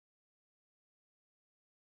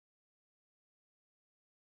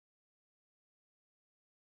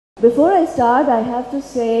Before I start, I have to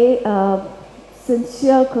say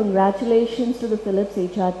sincere congratulations to the Philips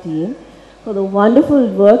HR team for the wonderful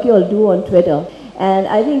work you all do on Twitter. And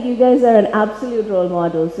I think you guys are an absolute role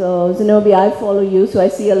model. So Zenobia, I follow you, so I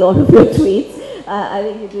see a lot of your tweets. I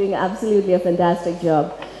think you're doing absolutely a fantastic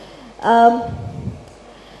job.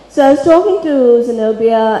 So I was talking to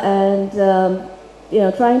Zenobia and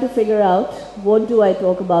trying to figure out what do I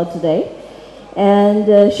talk about today.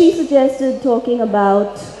 And she suggested talking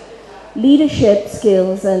about leadership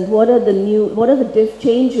skills and what are the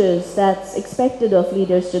changes that's expected of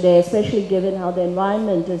leaders today, especially given how the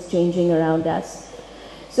environment is changing around us.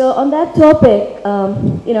 So on that topic,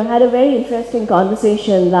 had a very interesting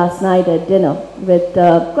conversation last night at dinner with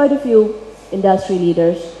quite a few industry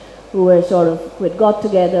leaders who had got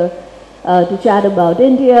together to chat about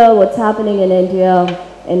India, what's happening in India,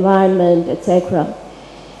 environment, etc.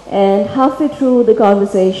 And halfway through the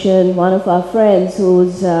conversation, one of our friends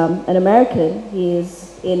who's an American, he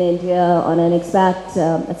is in India on an expat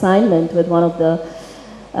assignment with one of the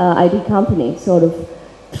IT companies, sort of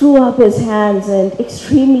threw up his hands and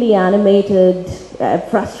extremely animated,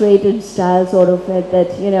 frustrated style sort of said that,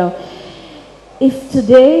 if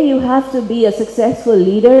today you have to be a successful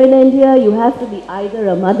leader in India, you have to be either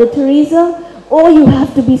a Mother Teresa or you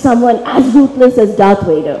have to be someone as ruthless as Darth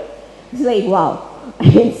Vader. It's like, wow. I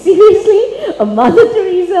mean, seriously? A Mother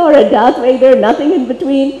Teresa or a Darth Vader, nothing in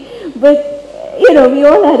between? But, we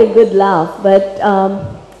all had a good laugh. But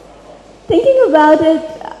thinking about it,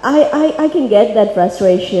 I can get that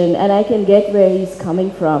frustration and I can get where he's coming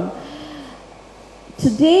from.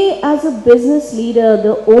 Today, as a business leader,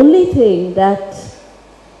 the only thing that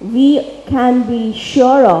we can be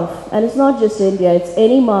sure of, and it's not just India, it's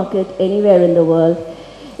any market anywhere in the world,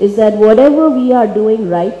 is that whatever we are doing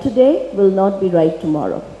right today will not be right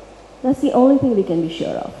tomorrow. That's the only thing we can be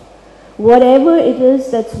sure of. Whatever it is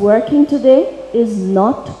that's working today is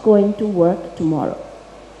not going to work tomorrow.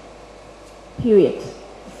 Period.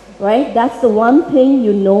 Right? That's the one thing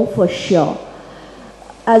you know for sure.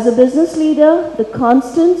 As a business leader, the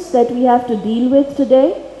constants that we have to deal with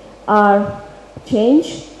today are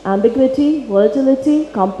change, ambiguity, volatility,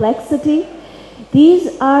 complexity.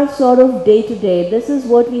 These are sort of day-to-day. This is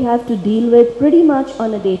what we have to deal with pretty much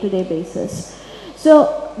on a day-to-day basis.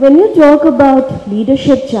 So when you talk about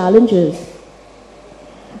leadership challenges,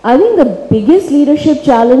 I think the biggest leadership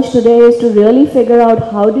challenge today is to really figure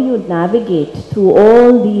out how do you navigate through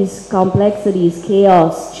all these complexities,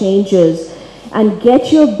 chaos, changes, and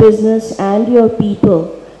get your business and your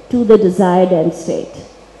people to the desired end state.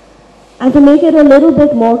 And to make it a little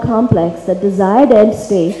bit more complex, the desired end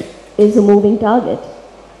state is a moving target.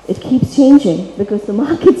 It keeps changing because the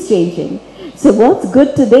market's changing. So what's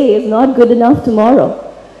good today is not good enough tomorrow.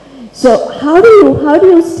 So how do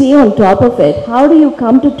you stay on top of it? How do you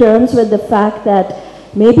come to terms with the fact that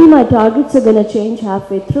maybe my targets are going to change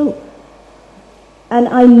halfway through? And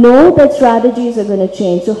I know that strategies are going to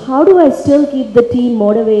change. So how do I still keep the team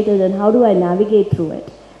motivated and how do I navigate through it?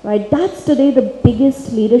 Right? That's today the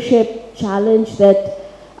biggest leadership challenge that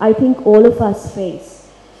I think all of us face.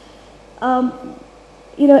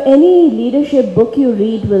 Any leadership book you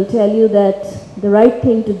read will tell you that the right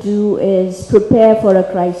thing to do is prepare for a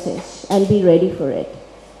crisis and be ready for it.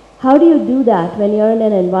 How do you do that when you're in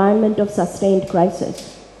an environment of sustained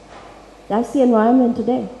crisis? That's the environment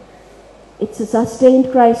today. It's a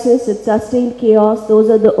sustained crisis, it's sustained chaos. Those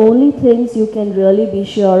are the only things you can really be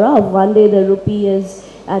sure of. One day the rupee is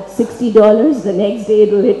at $60, the next day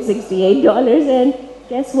it will hit $68, and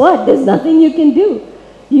guess what? There's nothing you can do.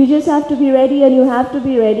 You just have to be ready, and you have to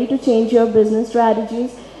be ready to change your business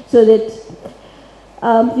strategies so that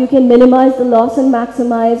you can minimize the loss and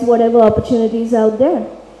maximize whatever opportunities out there.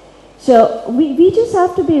 So we just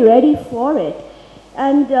have to be ready for it.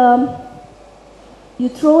 And you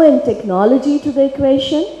throw in technology to the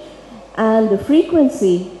equation, and the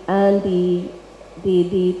frequency and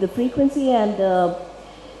the frequency and the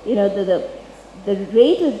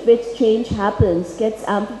rate at which change happens gets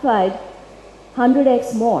amplified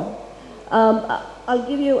 100x more. I'll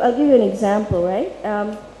give you an example, right?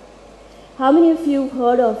 How many of you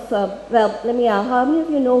heard of, let me ask, how many of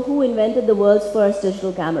you know who invented the world's first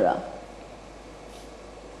digital camera?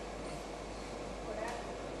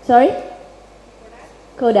 Sorry?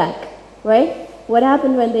 Kodak, right? What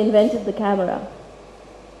happened when they invented the camera?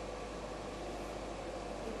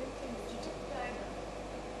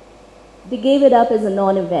 They gave it up as a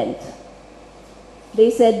non-event. They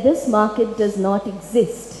said this market does not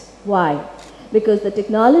exist. Why? Because the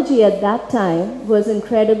technology at that time was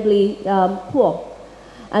incredibly poor.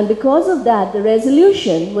 And because of that, the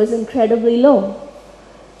resolution was incredibly low.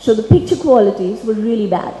 So the picture qualities were really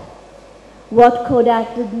bad. What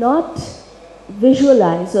Kodak did not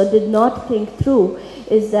visualize or did not think through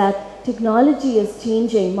is that technology is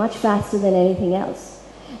changing much faster than anything else.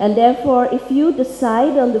 And therefore, if you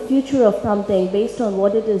decide on the future of something based on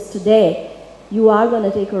what it is today, you are going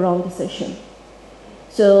to take a wrong decision.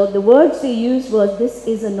 So the words they used was, this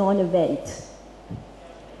is a non-event.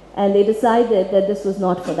 And they decided that this was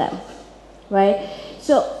not for them, right?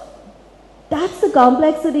 So that's the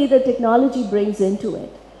complexity that technology brings into it.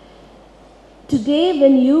 Today,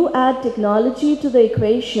 when you add technology to the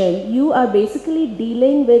equation, you are basically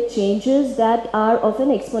dealing with changes that are of an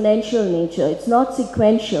exponential nature. It's not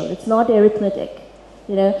sequential. It's not arithmetic.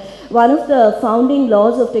 You know, one of the founding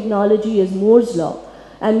laws of technology is Moore's law.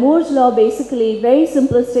 And Moore's law basically, very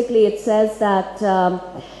simplistically, it says that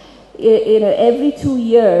every 2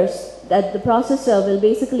 years that the processor will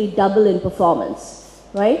basically double in performance,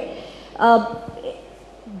 right?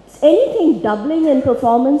 Anything doubling in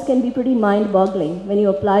performance can be pretty mind-boggling when you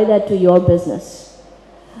apply that to your business.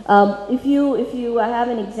 I have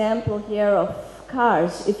an example here of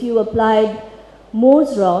cars. If you applied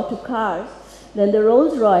Moore's law to cars, then the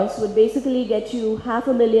Rolls-Royce would basically get you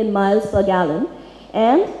 500,000 miles per gallon,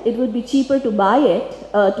 and it would be cheaper to buy it,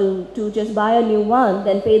 to just buy a new one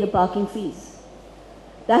than pay the parking fees.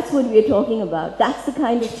 That's what we're talking about. That's the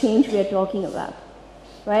kind of change we're talking about.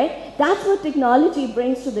 Right? That's what technology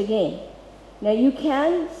brings to the game. Now you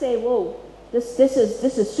can say, whoa, this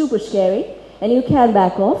is super scary, and you can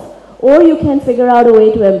back off, or you can figure out a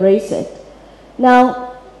way to embrace it.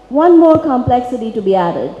 Now, one more complexity to be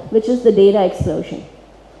added, which is the data explosion.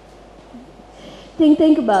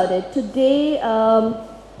 Think about it. Today,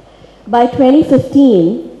 by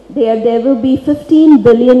 2015, there will be 15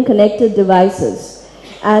 billion connected devices,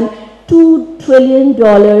 and $2 trillion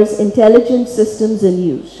intelligent systems in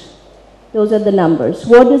use. Those are the numbers.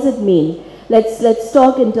 What does it mean? Let's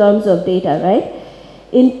talk in terms of data, right?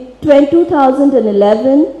 In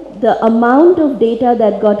 2011, the amount of data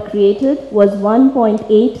that got created was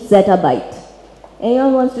 1.8 zettabyte.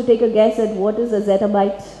 Anyone wants to take a guess at what is a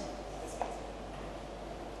zettabyte?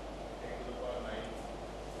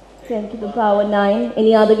 10 to the power 9.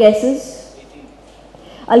 Any other guesses? 18.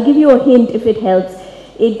 I'll give you a hint if it helps.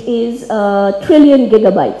 It is a trillion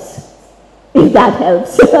gigabytes, if that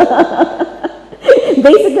helps.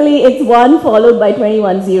 Basically, it's 1 followed by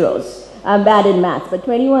 21 zeros. I'm bad in math, but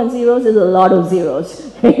 21 zeros is a lot of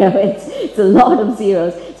zeros. It's a lot of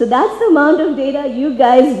zeros. So that's the amount of data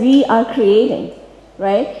we are creating,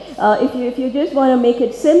 right? If you just want to make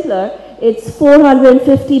it simpler, it's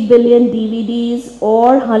 450 billion DVDs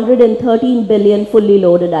or 113 billion fully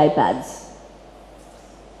loaded iPads.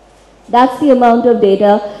 That's the amount of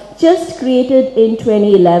data just created in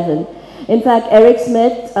 2011. In fact, Eric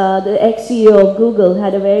Schmidt, the ex-CEO of Google,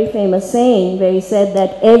 had a very famous saying where he said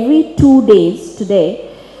that every 2 days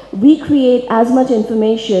today, we create as much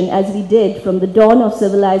information as we did from the dawn of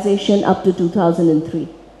civilization up to 2003.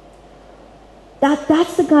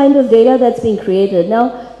 That's the kind of data that's being created.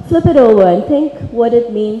 Now, flip it over and think what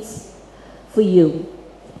it means for you.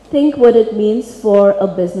 Think what it means for a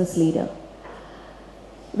business leader.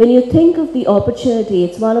 When you think of the opportunity,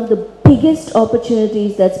 it's one of the biggest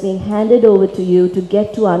opportunities that's being handed over to you to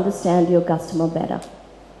get to understand your customer better,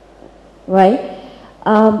 right?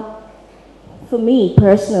 For me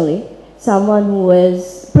personally, someone who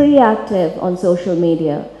is pretty active on social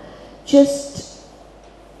media, just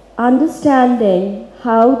understanding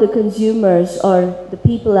how the consumers or the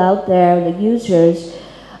people out there, the users,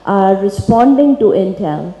 are responding to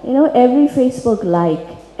Intel. You know, every Facebook like,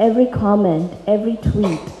 every comment, every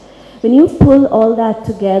tweet. When you pull all that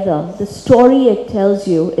together, the story it tells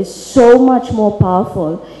you is so much more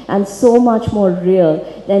powerful and so much more real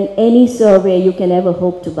than any survey you can ever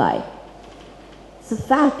hope to buy. It's a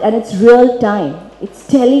fact, and it's real time. It's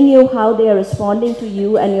telling you how they are responding to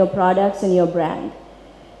you and your products and your brand.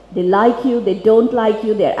 They like you, they don't like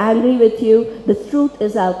you, they're angry with you. The truth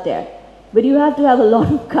is out there. But you have to have a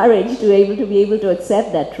lot of courage to be able to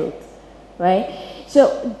accept that truth, right?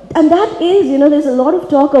 So, and that is, you know, there's a lot of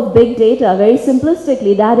talk of big data. Very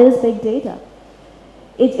simplistically, that is big data.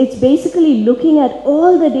 It's basically looking at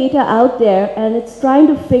all the data out there, and it's trying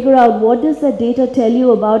to figure out what does that data tell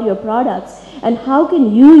you about your products, and how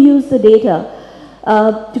can you use the data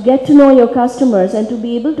to get to know your customers and to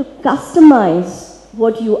be able to customize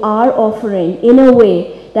what you are offering in a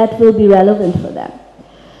way that will be relevant for them.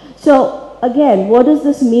 So again, what does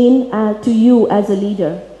this mean to you as a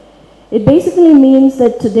leader? It basically means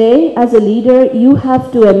that today, as a leader, you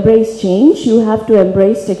have to embrace change, you have to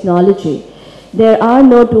embrace technology. There are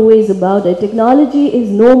no two ways about it. Technology is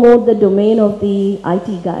no more the domain of the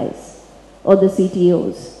IT guys or the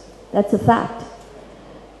CTOs. That's a fact.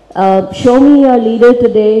 Show me a leader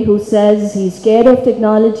today who says he's scared of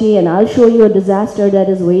technology, and I'll show you a disaster that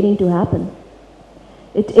is waiting to happen.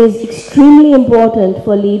 It is extremely important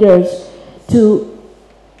for leaders to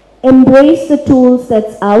embrace the tools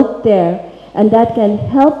that's out there and that can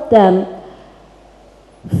help them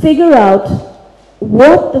figure out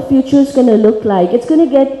what the future is going to look like. It's going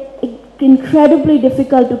to get incredibly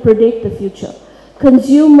difficult to predict the future.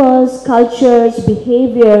 Consumers, cultures,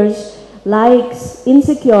 behaviors, likes,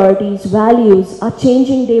 insecurities, values are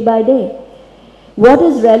changing day by day. What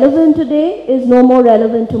is relevant today is no more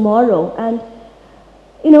relevant tomorrow. And,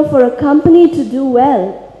 you know, for a company to do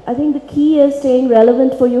well, I think the key is staying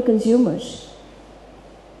relevant for your consumers.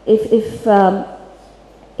 If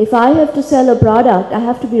I have to sell a product, I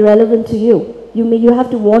have to be relevant to you. You have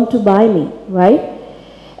to want to buy me, right?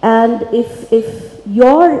 And if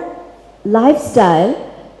your lifestyle,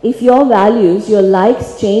 if your values, your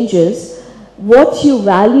likes changes, what you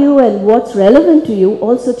value and what's relevant to you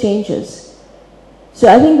also changes. So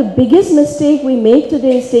I think the biggest mistake we make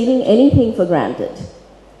today is taking anything for granted.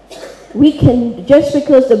 We can, just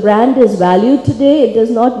because the brand is valued today, it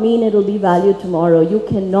does not mean it will be valued tomorrow. You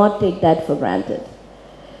cannot take that for granted.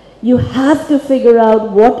 You have to figure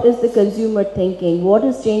out what is the consumer thinking, what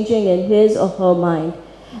is changing in his or her mind,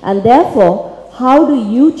 and therefore, how do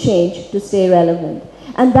you change to stay relevant?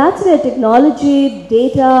 And that's where technology,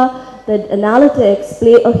 data, the analytics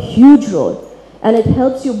play a huge role, and it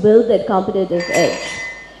helps you build that competitive edge.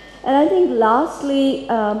 And I think lastly,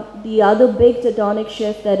 the other big tectonic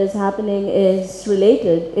shift that is happening is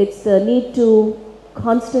related. It's the need to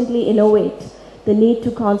constantly innovate, the need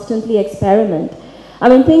to constantly experiment. I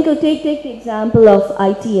mean, take the example of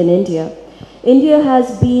IT in India. India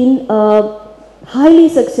has been highly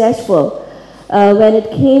successful when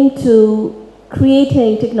it came to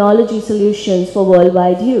creating technology solutions for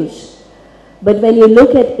worldwide use. But when you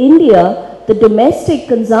look at India, the domestic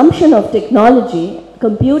consumption of technology,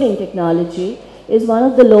 computing technology, is one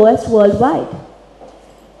of the lowest worldwide.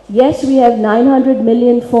 Yes, we have 900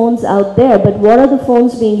 million phones out there, but what are the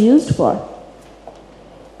phones being used for?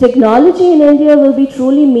 Technology in India will be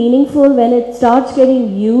truly meaningful when it starts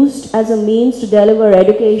getting used as a means to deliver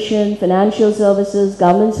education, financial services,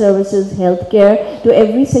 government services, healthcare to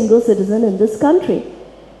every single citizen in this country.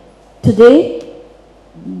 Today,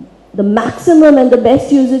 the maximum and the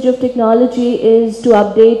best usage of technology is to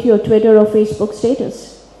update your Twitter or Facebook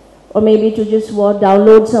status, or maybe to just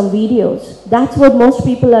download some videos. That's what most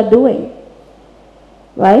people are doing,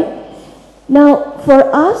 right? Now,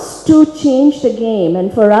 for us to change the game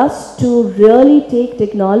and for us to really take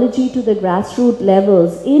technology to the grassroots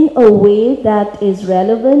levels in a way that is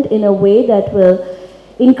relevant, in a way that will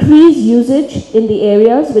increase usage in the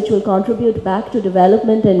areas which will contribute back to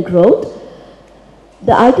development and growth,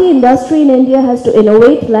 the IT industry in India has to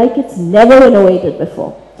innovate like it's never innovated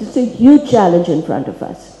before. It's a huge challenge in front of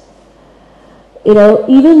us. You know,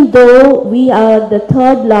 even though we are the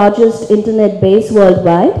third largest internet base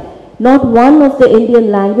worldwide, not one of the Indian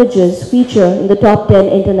languages feature in the top 10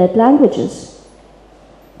 internet languages.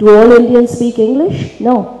 Do all Indians speak English?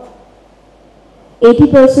 No.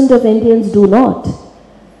 80% of Indians do not.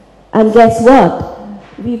 And guess what?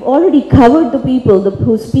 We've already covered the people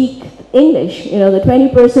who speak English. You know, the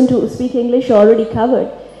 20% who speak English are already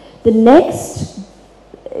covered. The next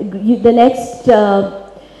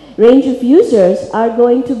range of users are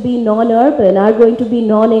going to be non-urban, are going to be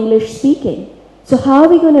non-English speaking. So how are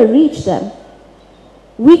we going to reach them?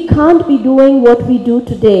 We can't be doing what we do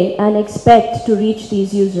today and expect to reach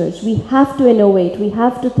these users. We have to innovate. We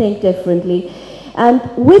have to think differently. And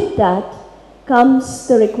with that comes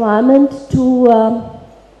the requirement to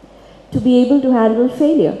be able to handle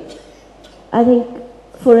failure. I think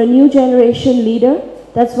for a new generation leader,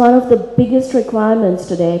 that's one of the biggest requirements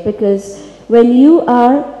today, because when you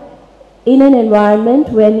are in an environment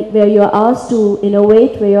where you're asked to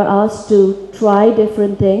innovate, where you're asked to try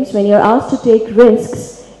different things, when you're asked to take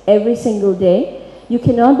risks every single day, you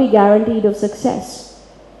cannot be guaranteed of success.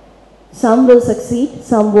 Some will succeed,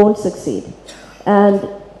 some won't succeed. And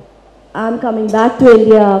I'm coming back to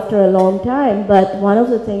India after a long time, but one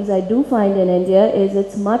of the things I do find in India is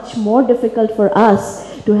it's much more difficult for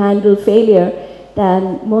us to handle failure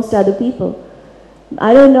than most other people.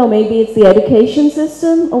 I don't know, maybe it's the education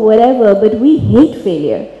system or whatever, but we hate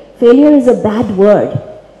failure. Failure is a bad word.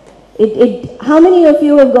 How many of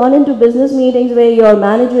you have gone into business meetings where your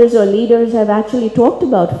managers or leaders have actually talked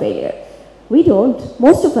about failure? We don't.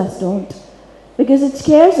 Most of us don't. Because it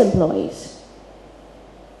scares employees.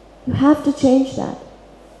 You have to change that.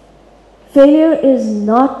 Failure is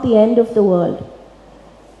not the end of the world.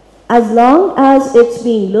 as long as it's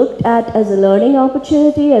being looked at as a learning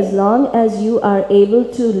opportunity, as long as you are able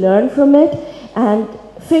to learn from it and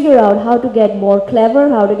figure out how to get more clever,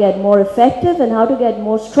 how to get more effective, and how to get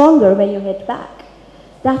more stronger when you hit back.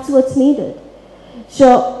 That's what's needed.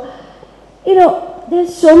 So, you know,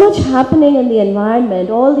 there's so much happening in the environment.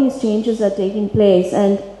 All these changes are taking place,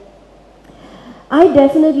 and I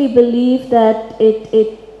definitely believe that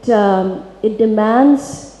it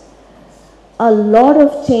demands a lot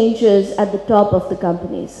of changes at the top of the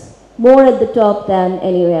companies, more at the top than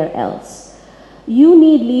anywhere else. You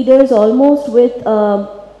need leaders almost with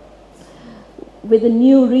a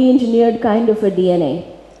new re-engineered kind of a DNA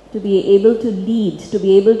to be able to lead, to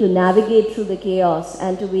be able to navigate through the chaos,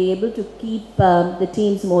 and to be able to keep the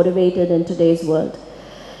teams motivated in today's world.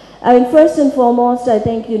 I mean, first and foremost, I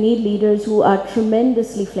think you need leaders who are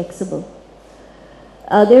tremendously flexible.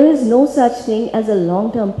 There is no such thing as a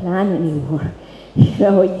long-term plan anymore. You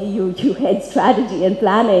know, you head strategy and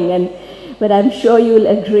planning, but I'm sure you'll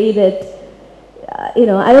agree that, you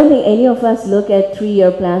know, I don't think any of us look at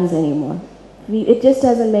 3-year plans anymore. It just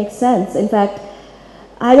doesn't make sense. In fact,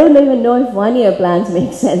 I don't even know if 1-year plans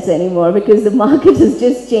make sense anymore because the market is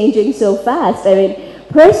just changing so fast. I mean,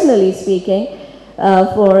 personally speaking,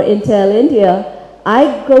 for Intel India,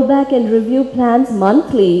 I go back and review plans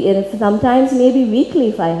monthly, and sometimes maybe weekly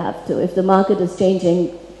if I have to, if the market is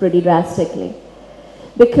changing pretty drastically.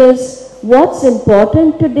 Because what's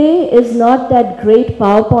important today is not that great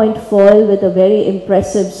PowerPoint foil with a very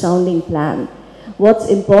impressive sounding plan. What's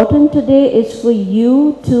important today is for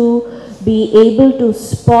you to be able to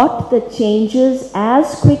spot the changes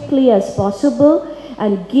as quickly as possible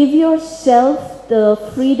and give yourself the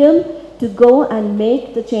freedom to go and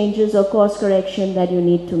make the changes or course correction that you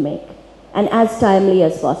need to make, and as timely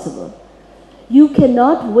as possible. You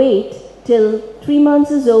cannot wait till 3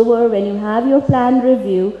 months is over when you have your plan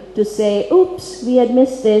review to say, oops, we had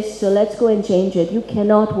missed this, so let's go and change it. You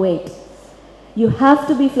cannot wait. You have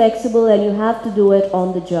to be flexible and you have to do it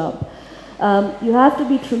on the job. You have to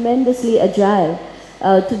be tremendously agile.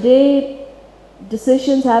 Today,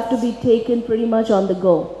 decisions have to be taken pretty much on the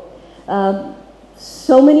go.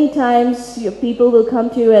 So many times people will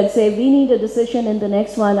come to you and say, we need a decision in the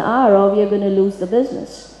next 1 hour or we are going to lose the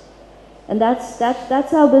business. And that's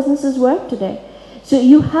how businesses work today. So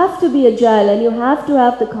you have to be agile and you have to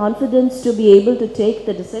have the confidence to be able to take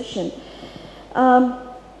the decision.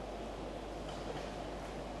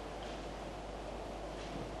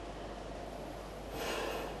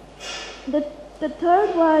 The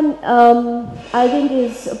third one, I think,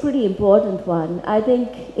 is a pretty important one. I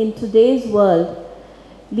think in today's world,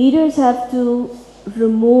 leaders have to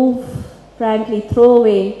remove, frankly, throw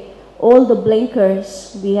away all the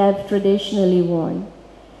blinkers we have traditionally worn.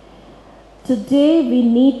 Today, we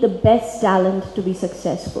need the best talent to be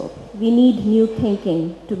successful. We need new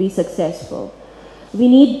thinking to be successful. We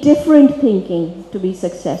need different thinking to be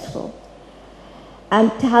successful. And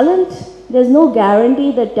talent, there's no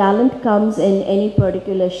guarantee that talent comes in any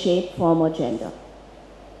particular shape, form, or gender.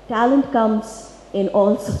 Talent comes in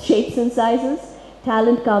all shapes and sizes.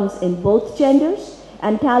 Talent comes in both genders.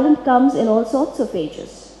 And talent comes in all sorts of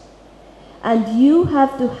ages. And you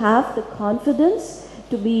have to have the confidence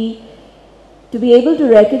to be able to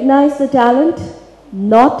recognize the talent,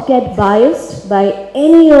 not get biased by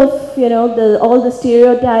any of, all the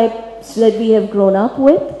stereotypes that we have grown up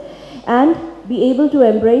with, and be able to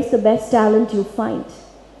embrace the best talent you find,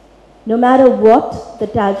 no matter what the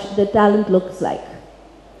talent looks like.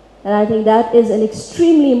 And I think that is an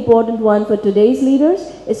extremely important one for today's leaders,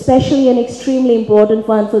 especially an extremely important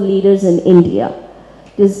one for leaders in India.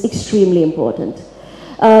 It is extremely important.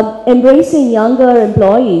 Embracing younger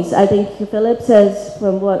employees, I think Philips has,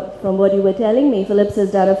 from what you were telling me, Philips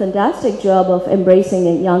has done a fantastic job of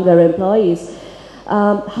embracing younger employees.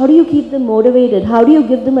 How do you keep them motivated? How do you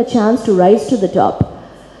give them a chance to rise to the top?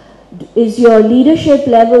 Is your leadership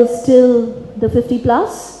level still the 50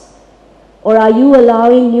 plus? Or are you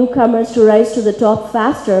allowing newcomers to rise to the top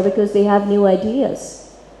faster because they have new ideas?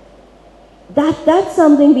 That's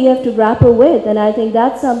something we have to grapple with, and I think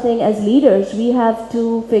that's something as leaders we have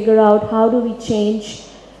to figure out. How do we change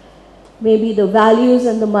maybe the values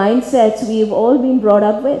and the mindsets we've all been brought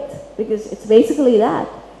up with? Because it's basically that.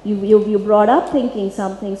 You brought up thinking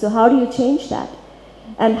something, so how do you change that?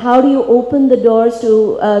 And how do you open the doors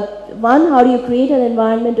to, one, how do you create an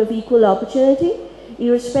environment of equal opportunity,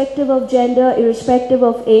 irrespective of gender, irrespective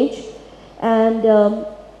of age, and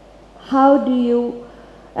how do you,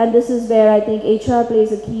 and this is where I think HR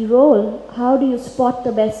plays a key role, how do you spot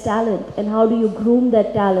the best talent, and how do you groom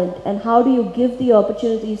that talent, and how do you give the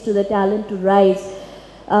opportunities to the talent to rise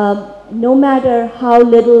no matter how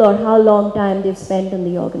little or how long time they've spent in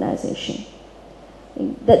the organization.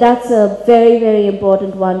 That's a very, very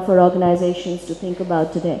important one for organizations to think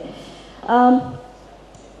about today.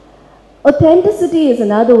 Authenticity is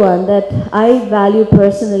another one that I value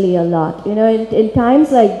personally a lot. You know, in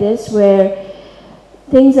times like this where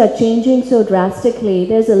things are changing so drastically,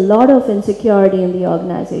 there's a lot of insecurity in the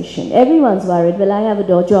organization. Everyone's worried, will I have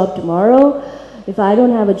a job tomorrow? If I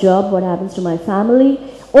don't have a job, what happens to my family?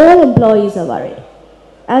 All employees are worried.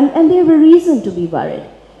 And they have a reason to be worried.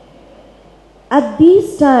 At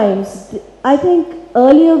these times, I think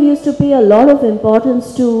earlier we used to pay a lot of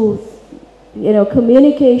importance to, you know,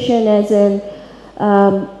 communication as in,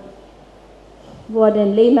 what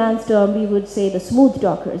in layman's term we would say the smooth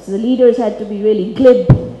talkers. The leaders had to be really glib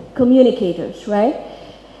communicators, right?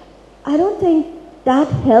 I don't think that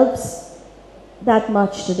helps that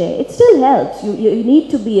much today. It still helps. You need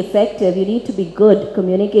to be effective, you need to be good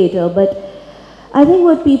communicator, but I think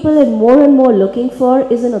what people are more and more looking for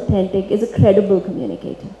is an authentic, is a credible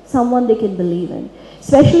communicator, someone they can believe in,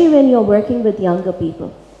 especially when you're working with younger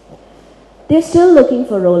people. They're still looking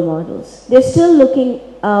for role models. They're still looking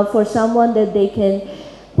for someone that they can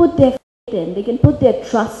put their faith in, they can put their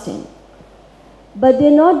trust in. But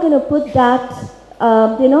they're not going to put that,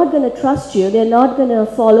 they're not going to trust you, they're not going to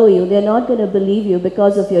follow you, they're not going to believe you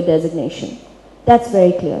because of your designation. That's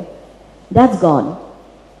very clear. That's gone.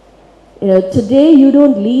 You know, today you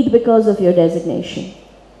don't lead because of your designation.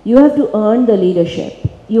 You have to earn the leadership.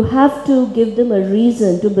 You have to give them a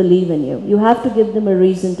reason to believe in you. You have to give them a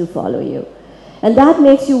reason to follow you. And that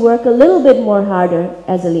makes you work a little bit more harder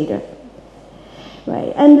as a leader.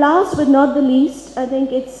 Right. And last but not the least, I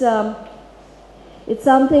think it's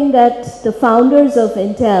something that the founders of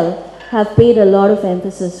Intel have paid a lot of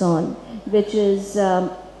emphasis on, which is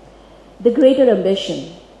the greater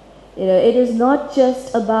ambition. You know, it is not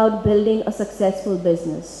just about building a successful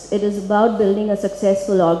business. It is about building a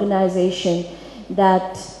successful organization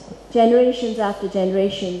that generations after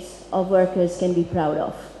generations of workers can be proud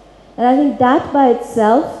of. And I think that by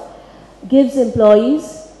itself gives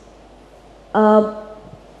employees a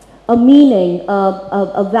meaning,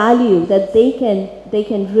 a value that they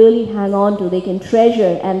can really hang on to, they can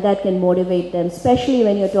treasure, and that can motivate them, especially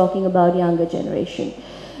when you're talking about younger generation.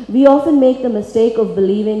 We often make the mistake of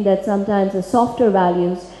believing that sometimes the softer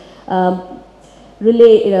values sort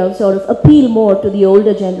of appeal more to the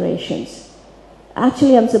older generations.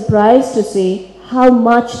 Actually, I'm surprised to see how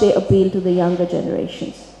much they appeal to the younger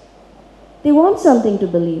generations. They want something to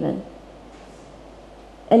believe in.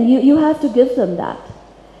 And you have to give them that.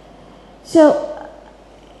 So,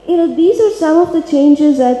 you know, these are some of the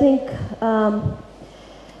changes I think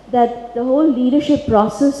that the whole leadership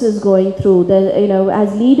process is going through. That, you know,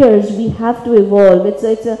 as leaders, we have to evolve.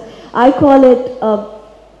 I call it a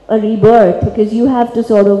rebirth, because you have to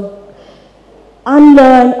sort of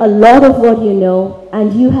unlearn a lot of what you know,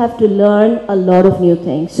 and you have to learn a lot of new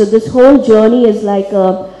things. So this whole journey is like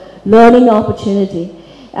a learning opportunity,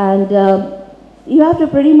 and you have to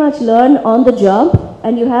pretty much learn on the job,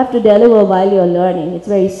 and you have to deliver while you're learning. It's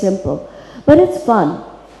very simple, but it's fun,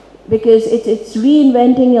 because it's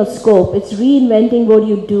reinventing your scope, it's reinventing what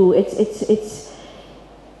you do, it's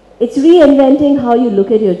reinventing how you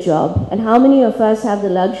look at your job. And how many of us have the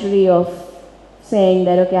luxury of saying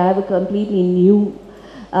that, okay, I have a completely new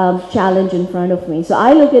challenge in front of me. So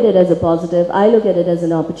I look at it as a positive, I look at it as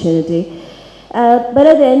an opportunity. But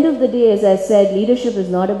at the end of the day, as I said, leadership is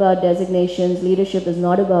not about designations, leadership is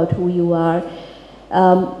not about who you are.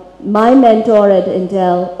 My mentor at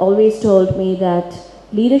Intel always told me that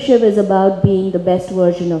leadership is about being the best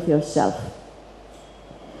version of yourself.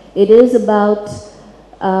 It is about,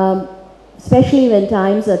 especially when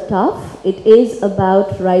times are tough, it is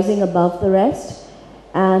about rising above the rest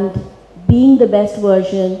and being the best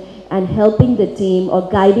version and helping the team or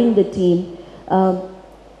guiding the team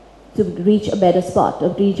to reach a better spot, to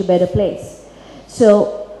reach a better place.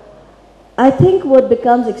 So I think what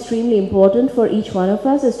becomes extremely important for each one of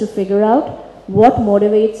us is to figure out what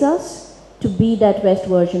motivates us to be that best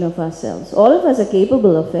version of ourselves. All of us are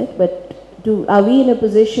capable of it, but are we in a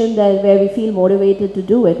position where we feel motivated to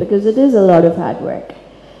do it? Because it is a lot of hard work.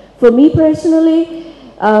 For me personally,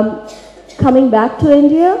 coming back to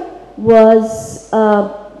India was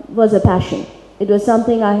a passion. It was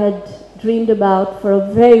something I had dreamed about for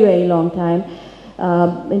a very, very long time.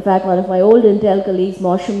 In fact, one of my old Intel colleagues,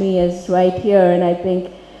 Moshumi, is right here, and I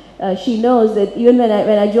think she knows that even when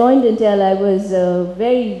I joined Intel, I was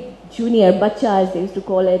very junior, bacha as they used to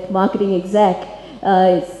call it, marketing exec.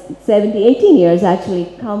 It's 18 years actually.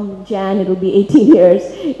 Come Jan, it will be 18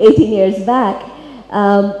 years back.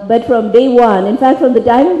 But from day one, in fact, from the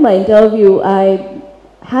time of my interview, I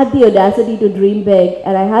had the audacity to dream big,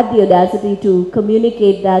 and I had the audacity to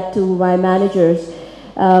communicate that to my managers.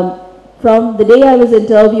 From the day I was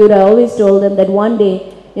interviewed, I always told them that one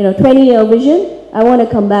day, 20-year vision, I want to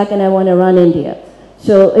come back and I want to run India.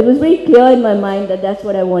 So it was very clear in my mind that that's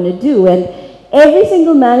what I want to do. And every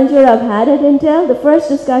single manager I've had at Intel, the first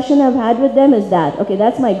discussion I've had with them is that, okay,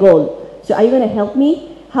 that's my goal. So are you going to help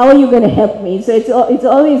me? How are you going to help me? So it's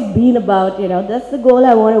always been about, that's the goal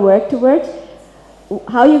I want to work towards.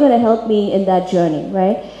 How are you going to help me in that journey,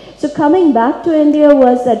 right? So coming back to India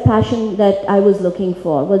was that passion that I was looking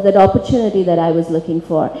for, was that opportunity that I was looking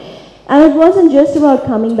for. And it wasn't just about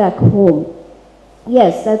coming back home.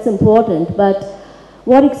 Yes, that's important, but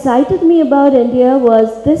what excited me about India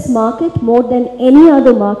was this market, more than any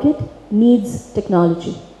other market, needs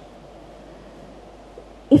technology.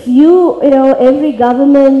 If every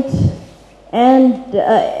government and,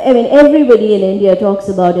 everybody in India talks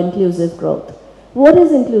about inclusive growth. What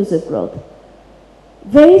is inclusive growth?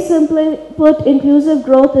 Very simply put, inclusive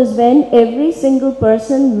growth is when every single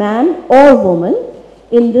person, man or woman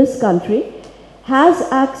in this country, has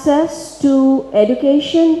access to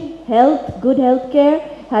education, health, good health care,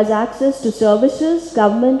 has access to services,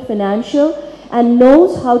 government, financial, and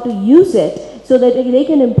knows how to use it so that they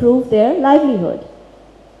can improve their livelihood.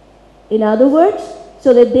 In other words,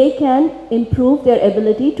 so that they can improve their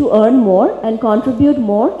ability to earn more and contribute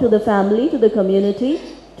more to the family, to the community,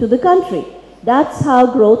 to the country. That's how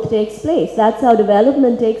growth takes place. That's how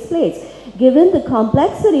development takes place. Given the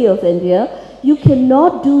complexity of India, you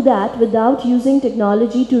cannot do that without using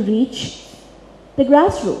technology to reach the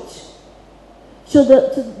grassroots. So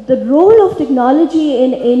the role of technology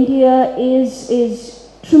in India is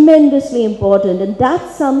tremendously important, and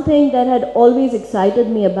that's something that had always excited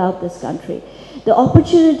me about this country. The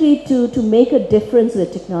opportunity to make a difference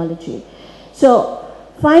with technology. So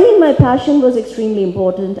finding my passion was extremely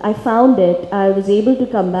important. I found it. I was able to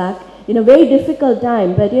come back in a very difficult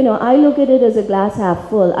time, but I look at it as a glass half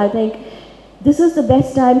full. I think this is the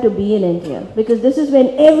best time to be in India, because this is when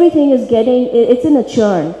everything is it's in a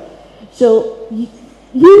churn. So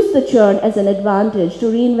use the churn as an advantage to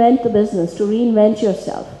reinvent the business, to reinvent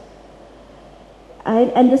yourself.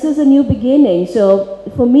 And this is a new beginning. So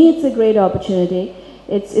for me, it's a great opportunity.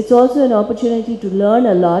 It's also an opportunity to learn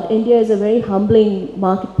a lot. India is a very humbling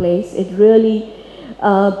marketplace. It really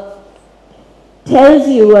tells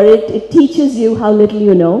you, or it teaches you how little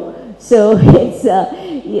you know. So it's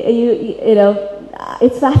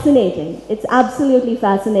it's fascinating. It's absolutely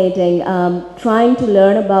fascinating trying to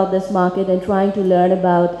learn about this market and trying to learn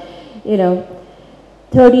about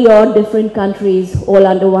 30-odd different countries all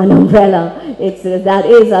under one umbrella. That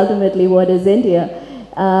is ultimately what is India.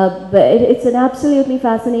 But it's an absolutely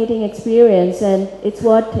fascinating experience, and it's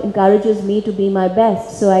what encourages me to be my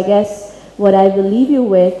best. So I guess what I will leave you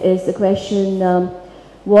with is the question,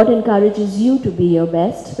 what encourages you to be your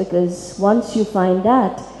best? Because once you find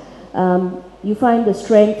that, you find the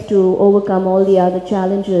strength to overcome all the other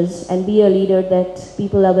challenges and be a leader that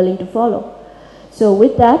people are willing to follow. So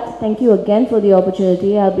with that, thank you again for the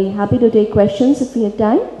opportunity. I'll be happy to take questions if we have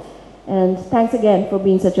time. And thanks again for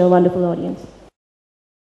being such a wonderful audience.